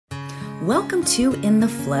Welcome to In the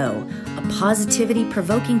Flow, a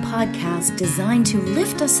positivity-provoking podcast designed to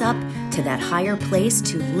lift us up to that higher place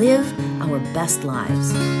to live our best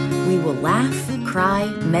lives. We will laugh, cry,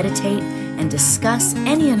 meditate, and discuss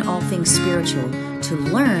any and all things spiritual to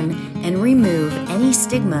learn and remove any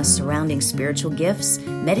stigma surrounding spiritual gifts,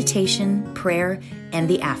 meditation, prayer, and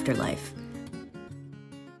the afterlife.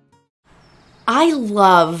 I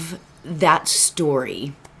love that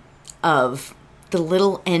story of the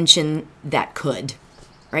little engine that could,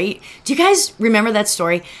 right? Do you guys remember that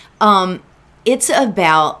story? It's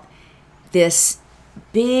about this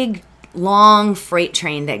big, long freight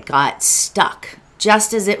train that got stuck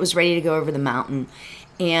just as it was ready to go over the mountain.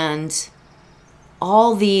 And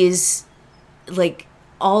all of these, they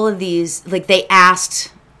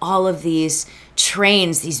asked all of these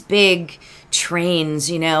trains, these big trains,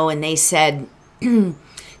 and they said,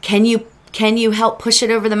 can you help push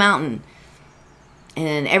it over the mountain?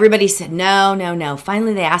 And everybody said, no.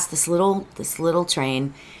 Finally, they asked this little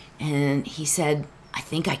train, and he said, I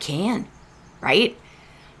think I can, right?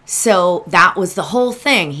 So that was the whole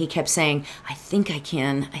thing. He kept saying, I think I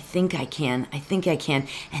can.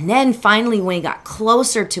 And then finally, when he got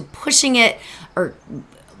closer to pushing it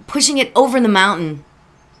over the mountain,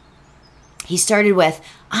 he started with,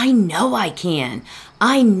 I know I can.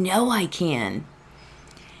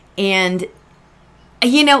 And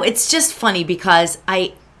it's just funny because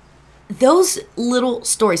those little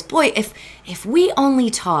stories, boy, if we only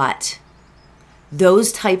taught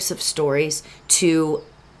those types of stories to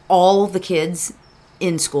all the kids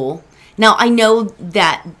in school. Now, I know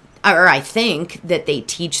that, or I think that they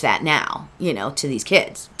teach that now, to these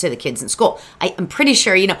kids, to the kids in school. I'm pretty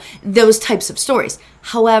sure, those types of stories.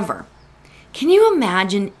 However, can you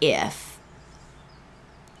imagine if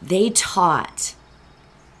they taught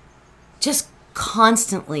just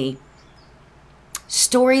constantly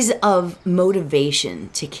stories of motivation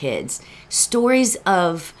to kids, stories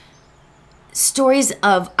of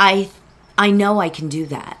I know I can do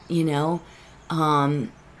that,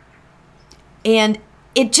 and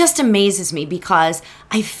it just amazes me because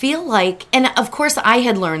I feel like, and of course I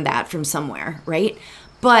had learned that from somewhere, right?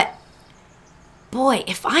 But boy,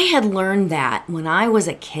 if I had learned that when I was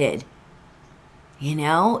a kid,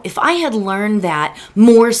 if I had learned that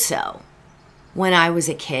more so when I was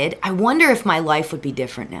a kid, I wonder if my life would be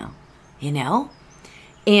different now,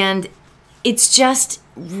 And it's just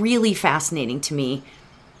really fascinating to me.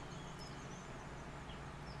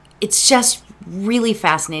 It's just really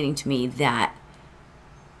fascinating to me that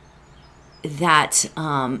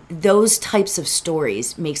those types of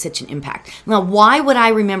stories make such an impact. Now, why would I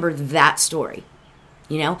remember that story?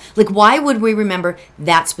 Why would we remember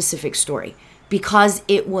that specific story? Because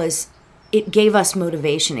it gave us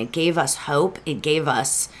motivation. It gave us hope. It gave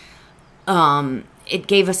us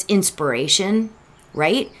inspiration,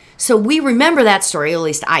 right? So we remember that story, at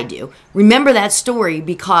least I do. Remember that story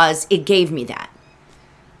because it gave me that.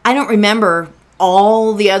 I don't remember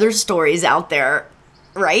all the other stories out there,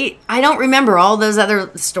 right? I don't remember all those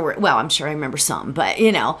other stories. Well, I'm sure I remember some, but,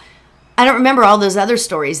 I don't remember all those other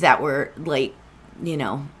stories that were,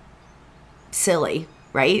 silly,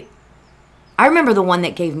 right? I remember the one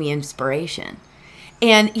that gave me inspiration.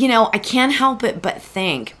 And, I can't help it but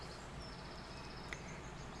think,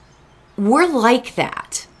 we're like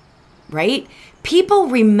that, right? People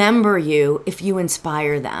remember you if you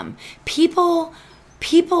inspire them. People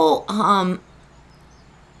want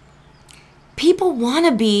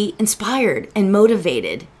to be inspired and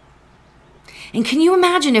motivated. And can you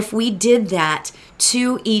imagine if we did that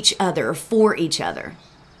to each other, for each other?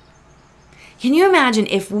 Can you imagine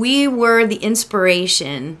if we were the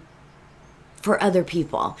inspiration for other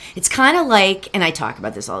people? It's kind of like, and I talk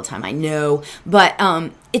about this all the time, I know, but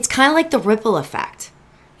it's kind of like the ripple effect,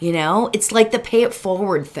 It's like the pay it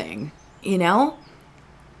forward thing,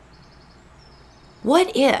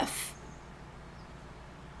 What if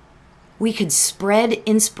we could spread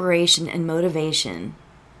inspiration and motivation?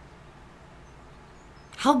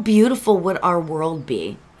 How beautiful would our world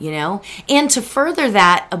be? And to further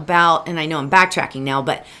that about, and I know I'm backtracking now,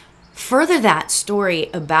 but further that story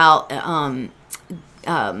about,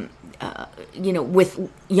 with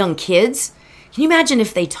young kids, can you imagine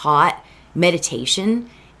if they taught meditation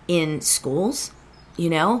in schools?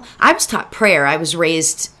 I was taught prayer. I was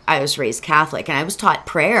raised Catholic, and I was taught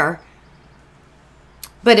prayer,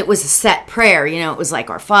 but it was a set prayer. It was like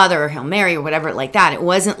Our Father or Hail Mary or whatever like that. It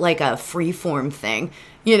wasn't like a free form thing,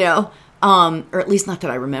 or at least not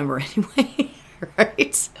that I remember anyway,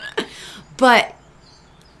 right? But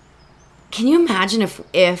can you imagine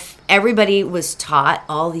if everybody was taught,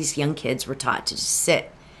 all these young kids were taught to just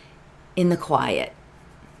sit in the quiet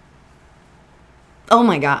Oh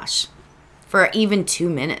my gosh, for even 2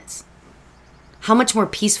 minutes. How much more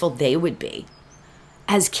peaceful they would be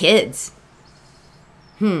as kids.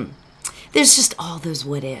 There's just all those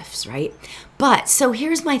what ifs, right? But so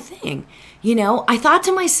here's my thing. I thought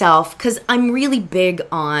to myself, because I'm really big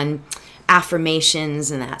on affirmations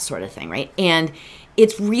and that sort of thing, right? And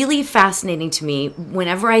it's really fascinating to me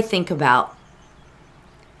whenever I think about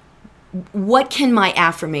what can my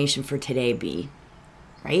affirmation for today be,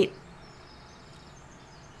 right?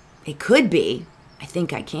 It could be, I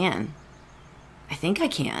think I can. I think I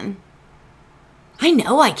can. I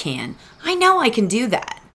know I can. I know I can do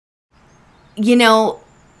that.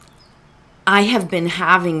 I have been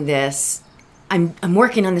having this, I'm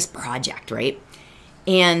working on this project, right?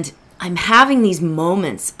 And I'm having these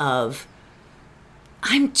moments of,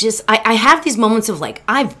 I have these moments of like,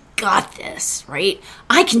 I've got this, right?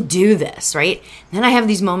 I can do this, right? And then I have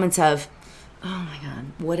these moments of, oh my God,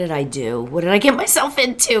 what did I do? What did I get myself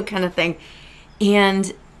into kind of thing?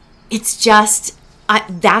 And it's just,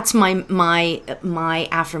 that's my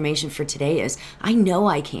affirmation for today is, I know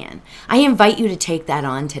I can. I invite you to take that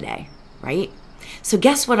on today, right? So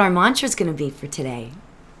guess what our mantra is going to be for today?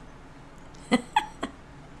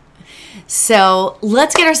 So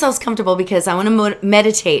let's get ourselves comfortable because I want to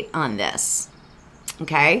meditate on this.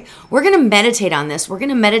 Okay? We're going to meditate on this. We're going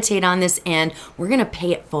to meditate on this and we're going to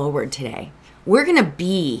pay it forward today. We're going to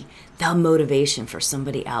be the motivation for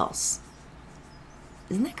somebody else.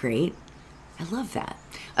 Isn't that great? I love that.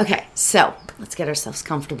 Okay, so let's get ourselves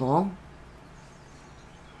comfortable.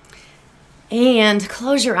 And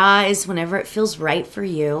close your eyes whenever it feels right for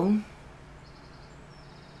you.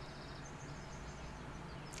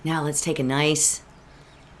 Now let's take a nice,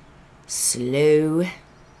 slow,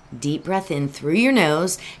 deep breath in through your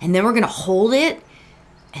nose. And then we're going to hold it.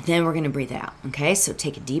 And then we're going to breathe out. Okay, so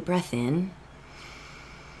take a deep breath in.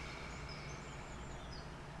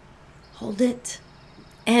 Hold it.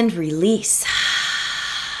 And release.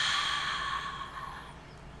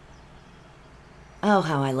 Oh,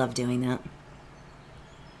 how I love doing that.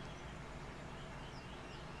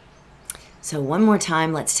 So one more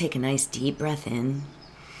time, let's take a nice deep breath in.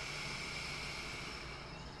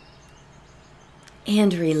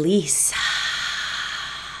 And release.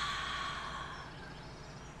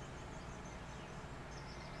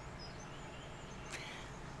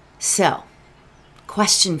 So,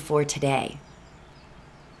 question for today.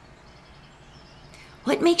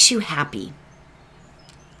 What makes you happy?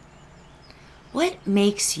 What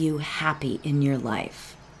makes you happy in your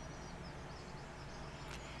life?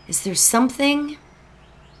 Is there something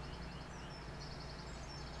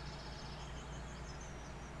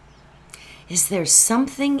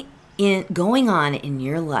going on in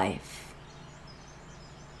your life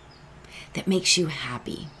that makes you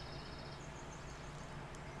happy?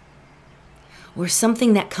 Or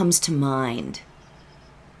something that comes to mind?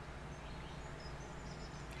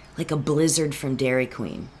 Like a blizzard from Dairy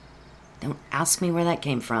Queen. Don't ask me where that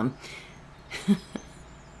came from.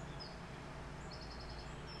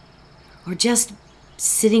 Or just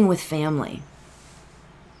sitting with family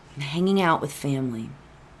and hanging out with family.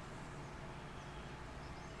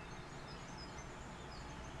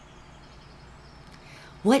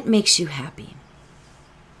 What makes you happy?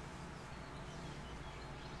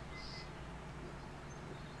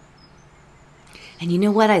 And you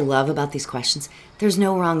know what I love about these questions? There's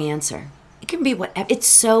no wrong answer. It can be whatever. It's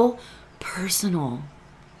so personal.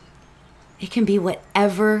 It can be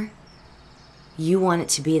whatever you want it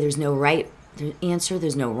to be. There's no right answer.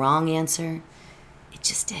 There's no wrong answer. It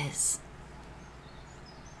just is.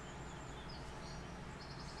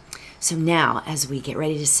 So now, as we get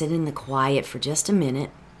ready to sit in the quiet for just a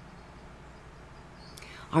minute,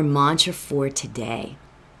 our mantra for today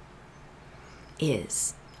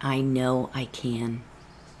is, I know I can.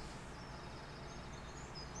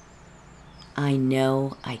 I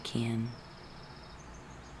know I can.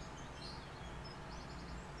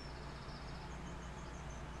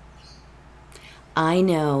 I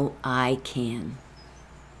know I can.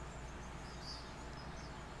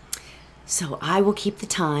 So I will keep the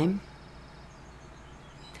time.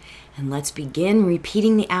 And let's begin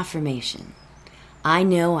repeating the affirmation. I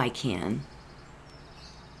know I can.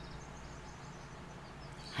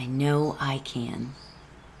 I know I can.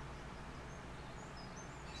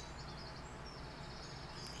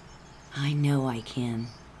 I know I can.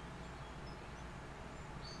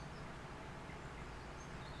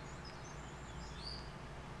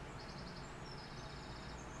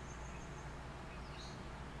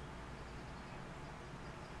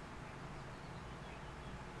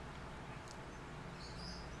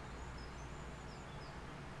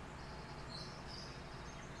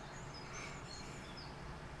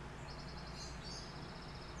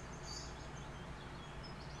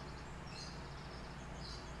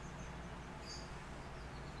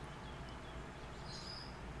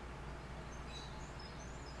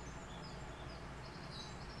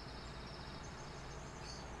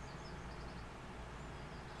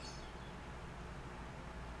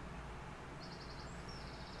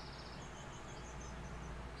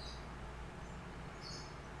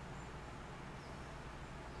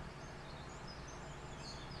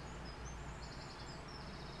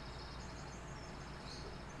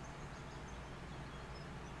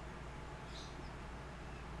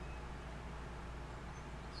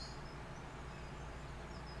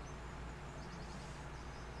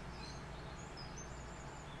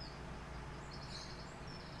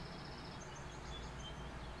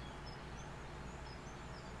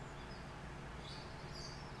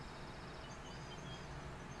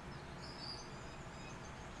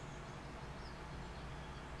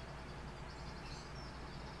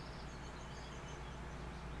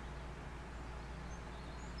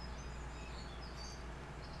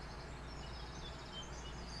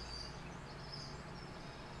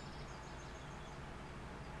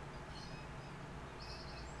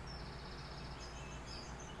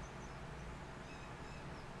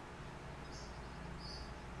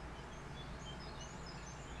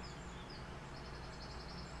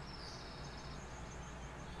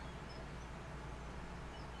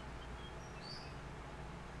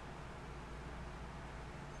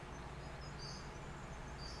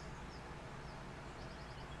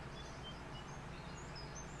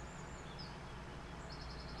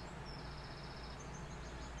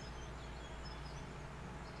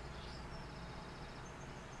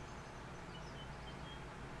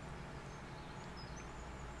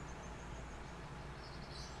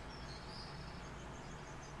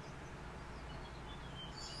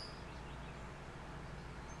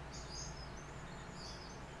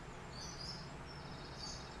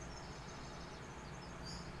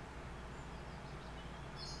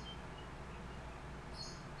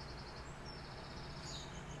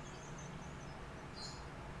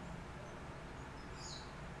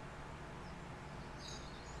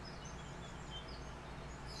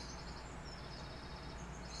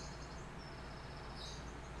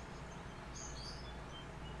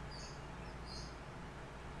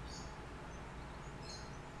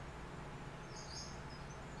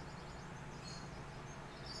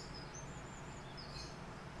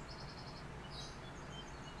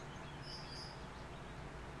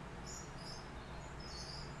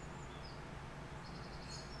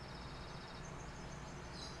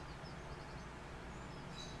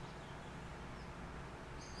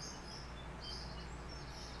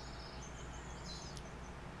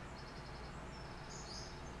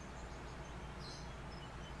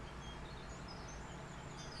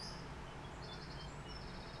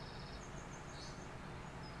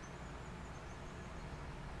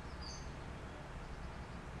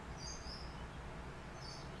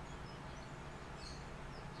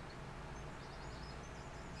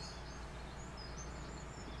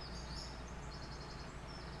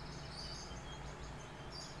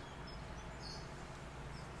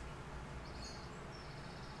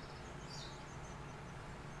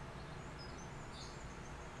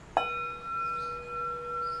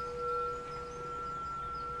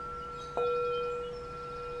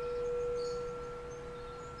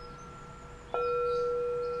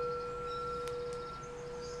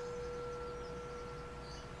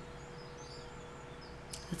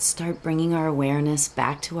 Let's start bringing our awareness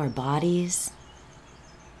back to our bodies.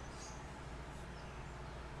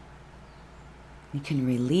 We can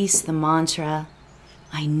release the mantra,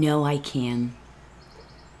 I know I can.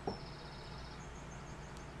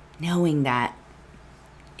 Knowing that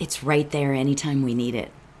it's right there anytime we need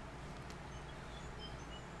it.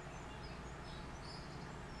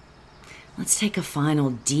 Let's take a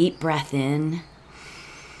final deep breath in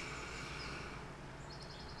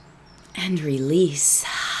and release.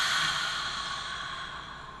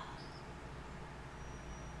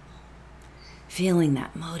 Feeling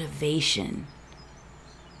that motivation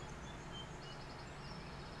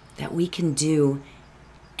that we can do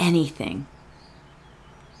anything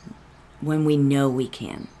when we know we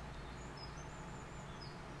can.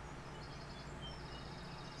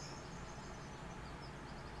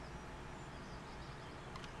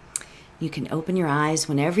 You can open your eyes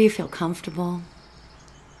whenever you feel comfortable.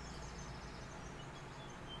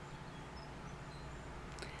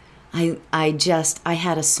 I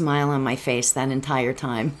had a smile on my face that entire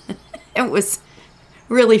time. It was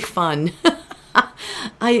really fun.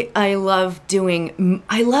 I love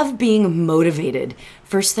being motivated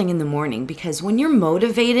first thing in the morning, because when you're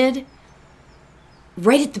motivated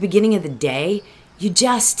right at the beginning of the day, it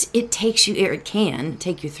can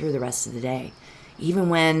take you through the rest of the day, even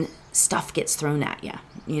when stuff gets thrown at you,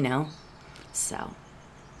 you know? So,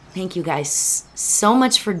 thank you guys so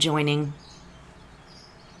much for joining.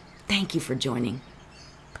 Thank you for joining.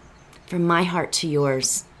 From my heart to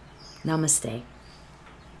yours, namaste.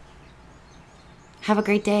 Have a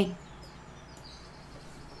great day.